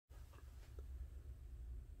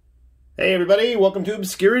Hey everybody, welcome to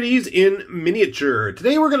Obscurities in Miniature.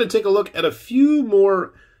 Today we're going to take a look at a few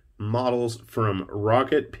more models from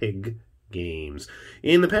Rocket Pig Games.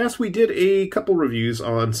 In the past we did a couple reviews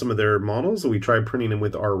on some of their models. We tried printing them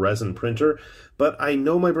with our resin printer, but I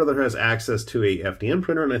know my brother has access to a FDM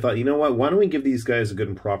printer, and I thought, you know what, why don't we give these guys a good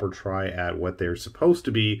and proper try at what they're supposed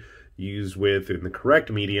to be used with in the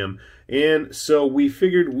correct medium. And so we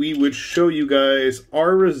figured we would show you guys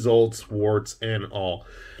our results, warts and all.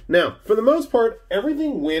 Now, for the most part,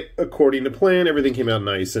 everything went according to plan. Everything came out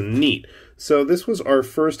nice and neat. So this was our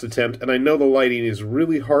first attempt, and I know the lighting is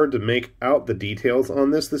really hard to make out the details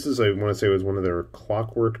on this. This is, I want to say, it was one of their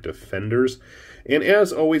Clockwork Defenders. And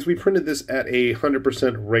as always, we printed this at a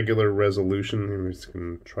 100% regular resolution. I'm just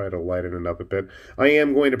going to try to lighten it up a bit. I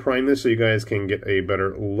am going to prime this so you guys can get a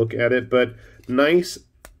better look at it, but nice,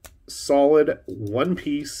 solid, one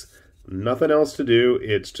piece, nothing else to do.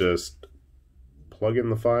 It's just plug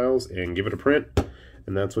in the files and give it a print,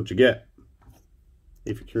 and that's what you get.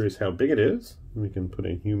 If you're curious how big it is, we can put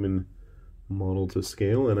a human model to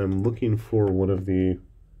scale, and I'm looking for one of the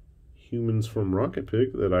humans from Rocket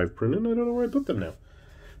Pig that I've printed. I don't know where I put them now.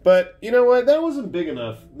 But you know what? That wasn't big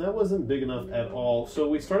enough. That wasn't big enough at all. So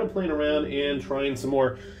we started playing around and trying some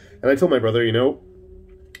more. And I told my brother, you know,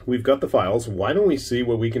 we've got the files. Why don't we see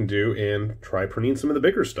what we can do and try printing some of the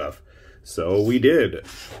bigger stuff? So we did.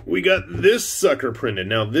 We got this sucker printed.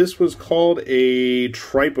 Now, this was called a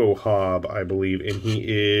tripohob, I believe, and he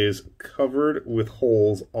is covered with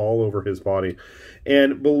holes all over his body.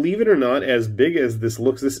 And believe it or not, as big as this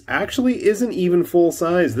looks, this actually isn't even full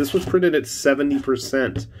size. This was printed at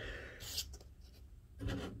 70%.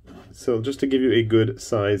 So just to give you a good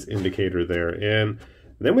size indicator there. And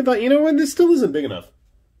then we thought, you know what, this still isn't big enough.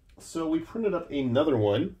 So we printed up another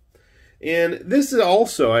one. And this is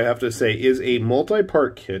also, I have to say, is a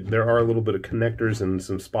multi-part kit. There are a little bit of connectors and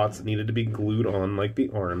some spots that needed to be glued on, like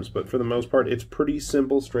the arms, but for the most part, it's pretty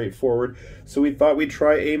simple, straightforward. So we thought we'd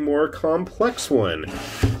try a more complex one.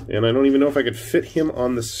 And I don't even know if I could fit him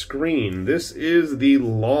on the screen. This is the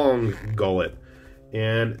long gullet.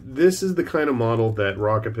 And this is the kind of model that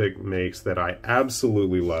Rocket Pig makes that I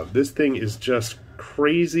absolutely love. This thing is just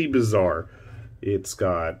crazy bizarre. It's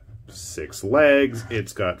got 6 legs,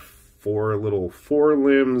 it's got 4 little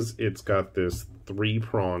forelimbs, it's got this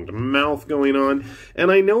 3-pronged mouth going on,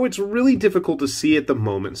 and I know it's really difficult to see at the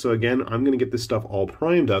moment, so again, I'm going to get this stuff all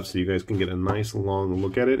primed up so you guys can get a nice long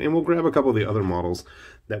look at it, and we'll grab a couple of the other models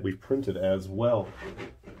that we've printed as well.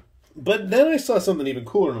 But then I saw something even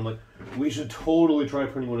cooler, and I'm like, we should totally try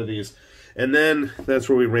printing one of these. And then that's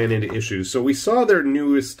where we ran into issues. So we saw their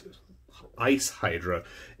newest Ice Hydra,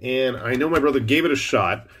 and I know my brother gave it a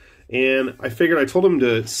shot. And I figured, I told him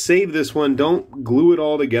to save this one, don't glue it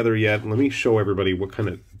all together yet. Let me show everybody what kind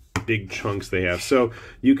of big chunks they have. So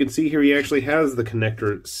you can see here he actually has the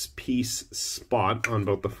connector piece spot on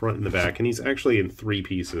both the front and the back, and he's actually in 3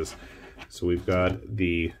 pieces. So we've got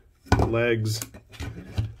the legs,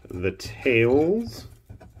 the tails,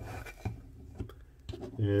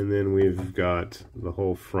 and then we've got the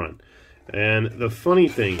whole front. And the funny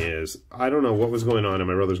thing is, I don't know what was going on, and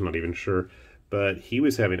my brother's not even sure, but he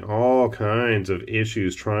was having all kinds of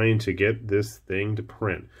issues trying to get this thing to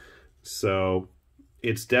print. So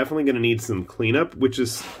it's definitely going to need some cleanup, which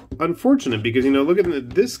is unfortunate because, you know, look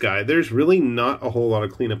at this guy. There's really not a whole lot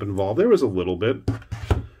of cleanup involved. There was a little bit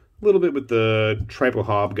with the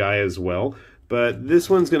tripohob guy as well. But this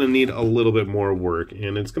one's going to need a little bit more work,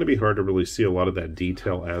 and it's going to be hard to really see a lot of that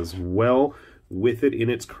detail as well with it in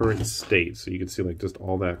its current state. So you can see like just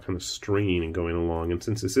all that kind of stringing and going along. And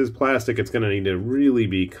since this is plastic, it's going to need to really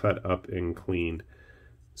be cut up and cleaned.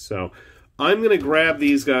 So I'm going to grab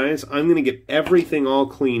these guys. I'm going to get everything all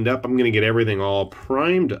cleaned up. I'm going to get everything all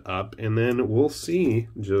primed up, and then we'll see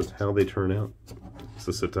just how they turn out.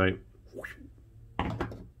 So sit tight.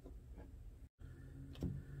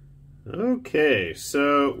 Okay,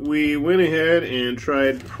 so we went ahead and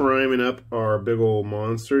tried priming up our big old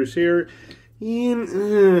monsters here.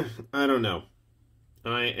 And, I don't know.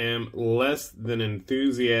 I am less than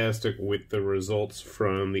enthusiastic with the results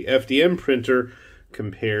from the FDM printer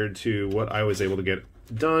compared to what I was able to get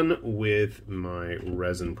done with my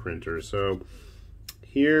resin printer. So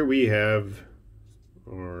here we have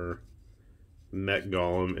our Met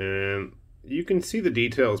Golem, and you can see the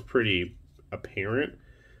detail is pretty apparent.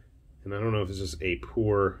 And I don't know if it's just a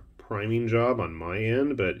poor priming job on my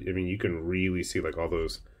end, but I mean, you can really see like all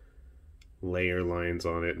those layer lines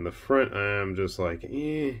on it. In the front, I'm just like,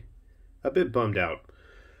 a bit bummed out.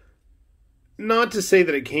 Not to say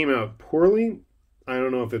that it came out poorly. I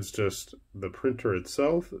don't know if it's just the printer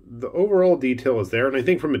itself. The overall detail is there, and I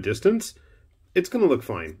think from a distance, it's going to look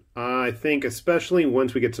fine. I think especially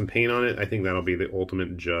once we get some paint on it, I think that'll be the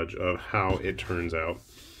ultimate judge of how it turns out.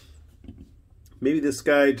 Maybe this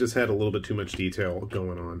guy just had a little bit too much detail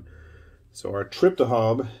going on. So our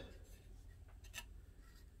Triptychob,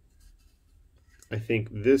 I think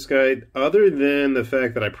this guy, other than the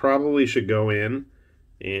fact that I probably should go in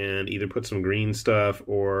and either put some green stuff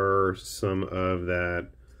or some of that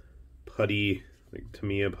putty, like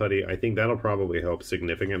Tamiya putty, I think that'll probably help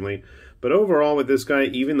significantly. But overall with this guy,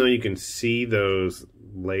 even though you can see those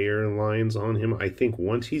layer lines on him, I think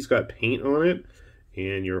once he's got paint on it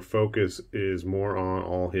and your focus is more on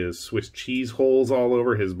all his Swiss cheese holes all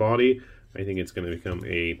over his body, I think it's going to become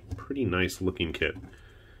a pretty nice looking kit.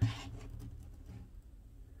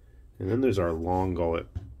 And then there's our long gullet.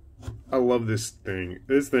 I love this thing.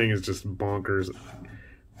 This thing is just bonkers.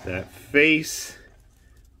 That face,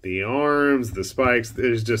 the arms, the spikes,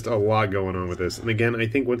 there's just a lot going on with this. And again, I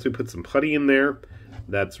think once we put some putty in there,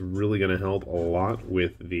 that's really going to help a lot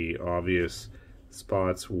with the obvious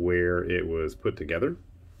spots where it was put together.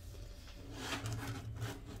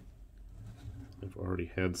 I've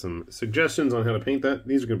already had some suggestions on how to paint that.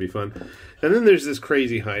 These are going to be fun. And then there's this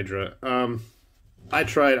crazy Hydra.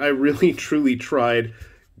 I really truly tried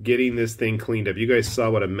getting this thing cleaned up. You guys saw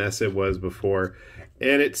what a mess it was before,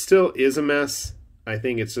 and it still is a mess. I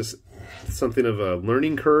think it's just something of a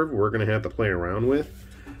learning curve we're going to have to play around with.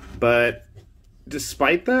 But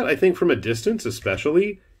despite that, I think from a distance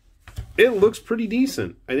especially, it looks pretty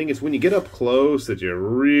decent. I think it's when you get up close that you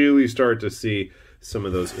really start to see some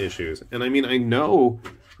of those issues. And I mean, I know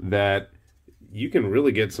that you can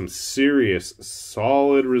really get some serious,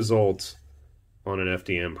 solid results on an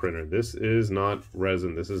FDM printer. This is not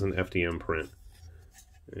resin. This is an FDM print.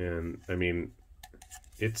 And I mean,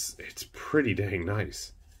 it's pretty dang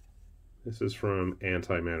nice. This is from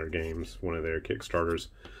Antimatter Games, one of their Kickstarters.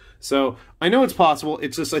 So I know it's possible.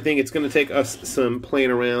 It's just I think it's going to take us some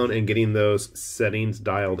playing around and getting those settings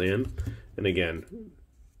dialed in. And again,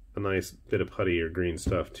 a nice bit of putty or green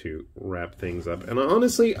stuff to wrap things up. And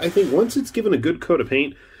honestly, I think once it's given a good coat of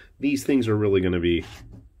paint, these things are really going to be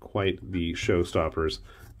quite the showstoppers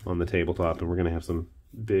on the tabletop, and we're going to have some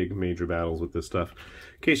big major battles with this stuff.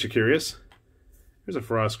 In case you're curious, here's a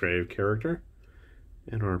Frostgrave character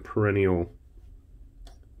and our perennial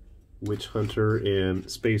Witch Hunter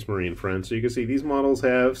and Space Marine friend. So you can see these models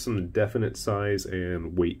have some definite size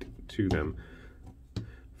and weight to them.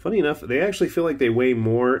 Funny enough, they actually feel like they weigh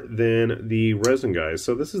more than the resin guys.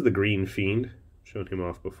 So this is the Green Fiend, shown him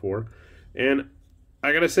off before, and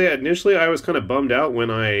I gotta say, initially I was kind of bummed out when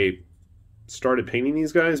I started painting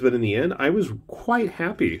these guys, but in the end, I was quite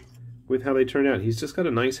happy with how they turned out. He's just got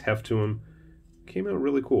a nice heft to him. Came out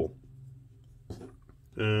really cool.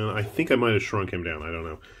 I think I might have shrunk him down, I don't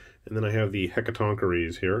know. And then I have the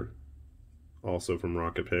Hecatoncheires here, also from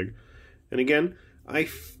Rocket Pig. And again, I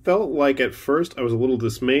felt like at first I was a little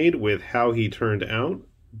dismayed with how he turned out,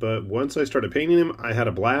 but once I started painting him, I had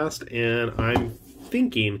a blast, and I'm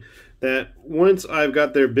thinking that once I've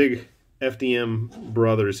got their big FDM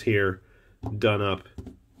brothers here done up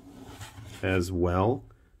as well,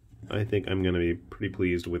 I think I'm going to be pretty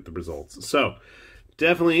pleased with the results. So,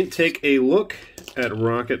 definitely take a look at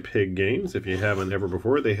Rocket Pig Games if you haven't ever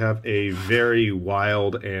before. They have a very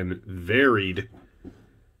wild and varied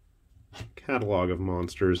catalog of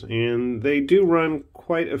monsters, and they do run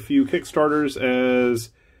quite a few Kickstarters as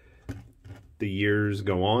the years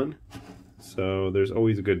go on. So there's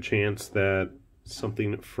always a good chance that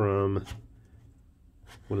something from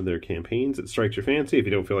one of their campaigns that strikes your fancy, if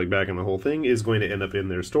you don't feel like backing the whole thing, is going to end up in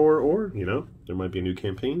their store, or, you know, there might be a new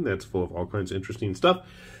campaign that's full of all kinds of interesting stuff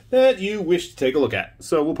that you wish to take a look at.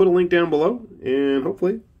 So we'll put a link down below, and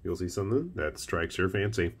hopefully you'll see something that strikes your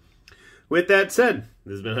fancy. With that said,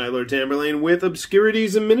 this has been High Lord Tamberlane with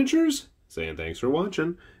Obscurities and Miniatures, saying thanks for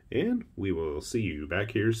watching, and we will see you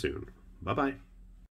back here soon. Bye-bye.